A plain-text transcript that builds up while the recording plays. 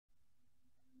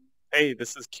Hey,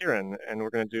 this is Kieran, and we're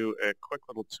going to do a quick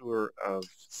little tour of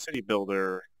City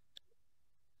Builder.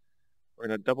 We're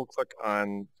going to double-click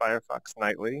on Firefox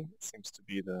Nightly. It seems to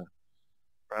be the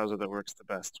browser that works the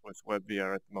best with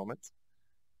WebVR at the moment.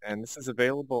 And this is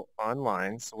available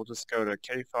online, so we'll just go to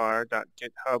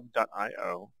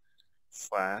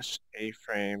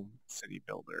kfar.github.io/aframe City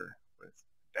Builder with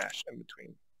dash in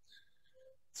between.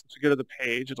 Since we go to the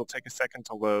page, it'll take a second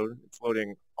to load. It's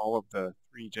loading all of the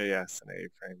three.js and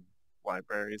A-frame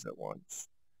libraries at once.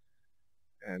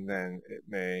 And then it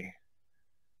may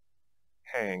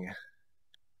hang.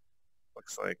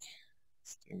 Looks like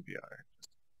Steam VR just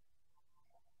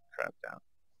crapped out.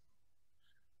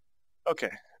 Okay,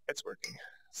 it's working.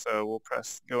 So we'll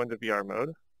press go into VR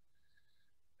mode.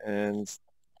 And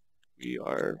we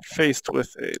are faced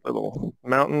with a little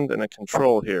mountain and a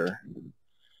control here.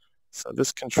 So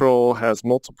this control has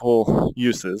multiple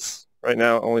uses. Right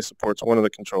now it only supports one of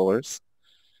the controllers.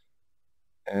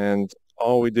 And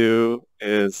all we do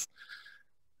is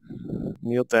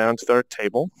kneel down to our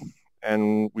table,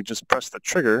 and we just press the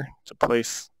trigger to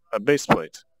place a base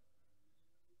plate.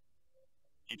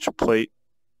 Each plate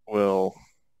will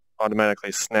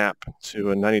automatically snap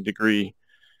to a 90-degree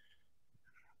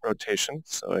rotation,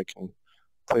 so I can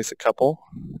place a couple.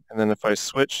 And then if I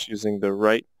switch using the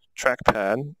right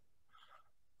trackpad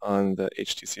on the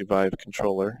HTC Vive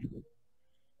controller,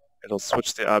 it'll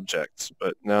switch the object,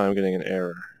 but now I'm getting an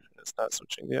error. It's not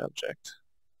switching the object.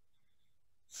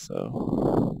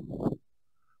 So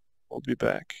we'll be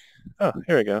back. Oh,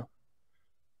 here we go.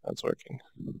 That's working.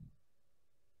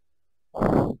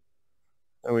 And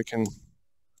we can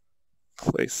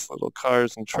place little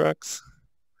cars and trucks.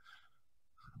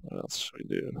 What else should we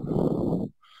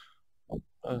do?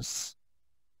 Let's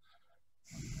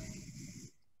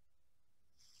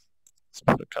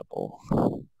put a couple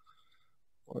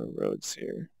more roads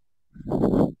here.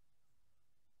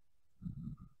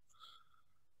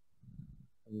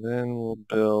 And then we'll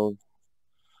build,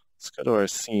 let's go to our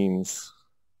scenes.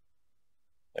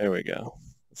 There we go.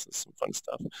 This is some fun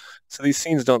stuff. So these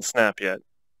scenes don't snap yet,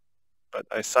 but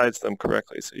I sized them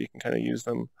correctly so you can kind of use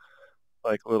them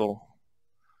like a little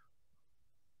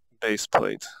base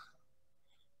plate.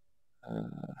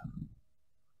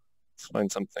 Let's find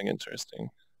something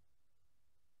interesting.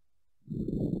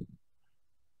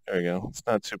 There we go. It's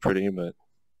not too pretty, but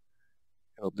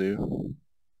it'll do.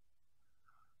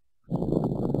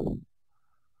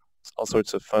 It's all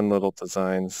sorts of fun little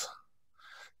designs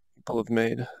people have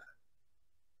made.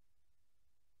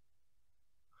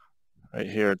 Right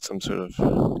here, it's some sort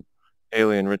of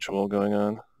alien ritual going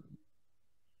on.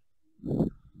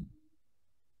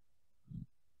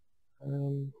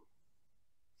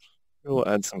 We'll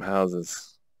add some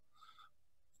houses.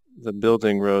 The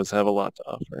building rows have a lot to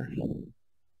offer.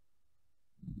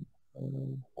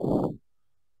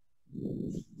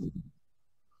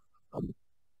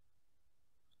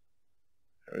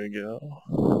 There we go.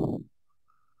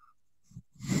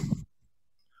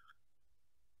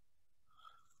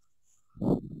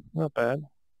 Not bad.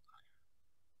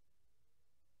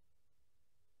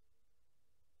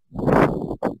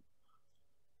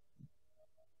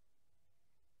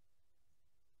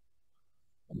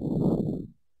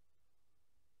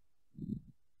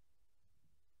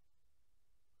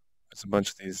 There's a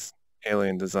bunch of these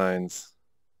alien designs,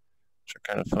 which are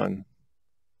kind of fun.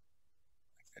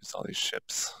 There's all these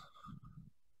ships.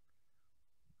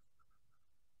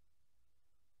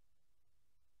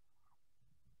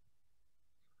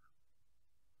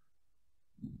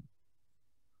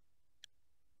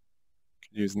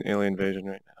 Could use an alien invasion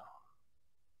right now.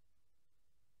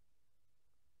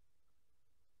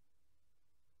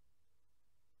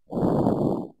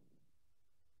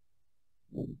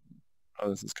 Oh,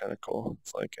 this is kind of cool.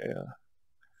 It's like a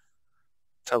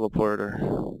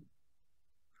teleporter.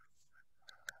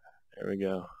 There we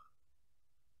go.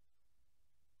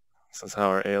 This is how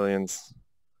our aliens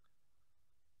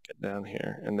get down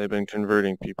here. And they've been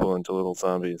converting people into little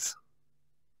zombies.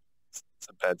 It's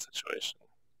a bad situation.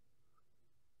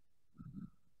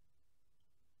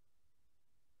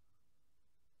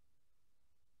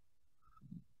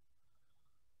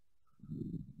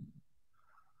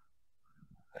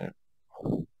 There.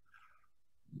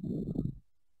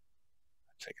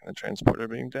 Taking the transporter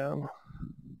beam down.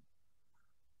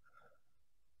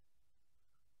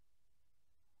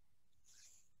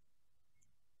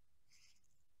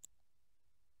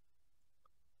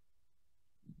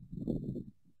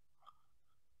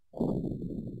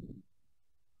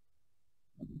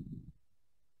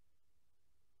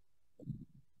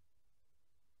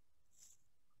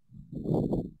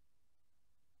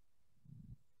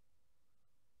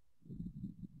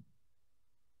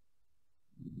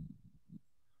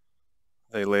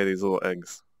 They lay these little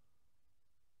eggs.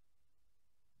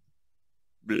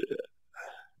 Blech.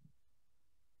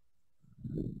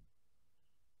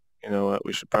 You know what?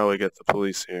 We should probably get the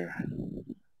police here.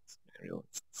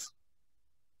 Ambulances.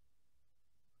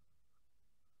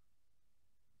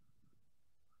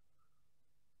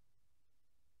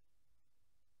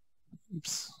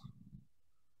 Oops.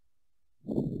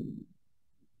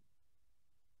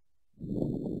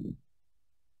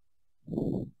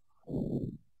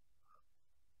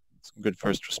 Some good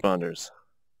first responders.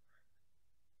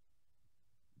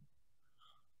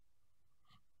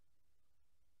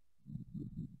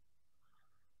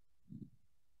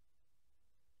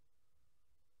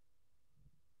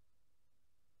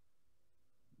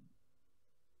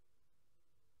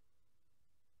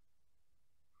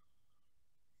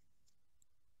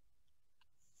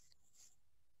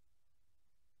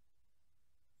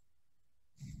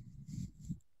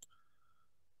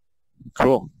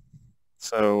 Cool.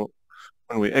 So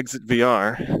when we exit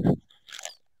VR, we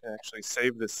can actually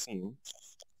save this scene.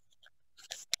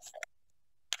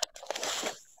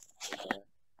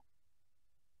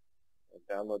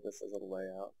 Download this as a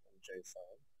layout in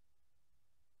JSON.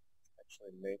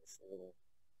 Actually makes a little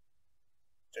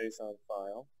JSON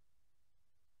file.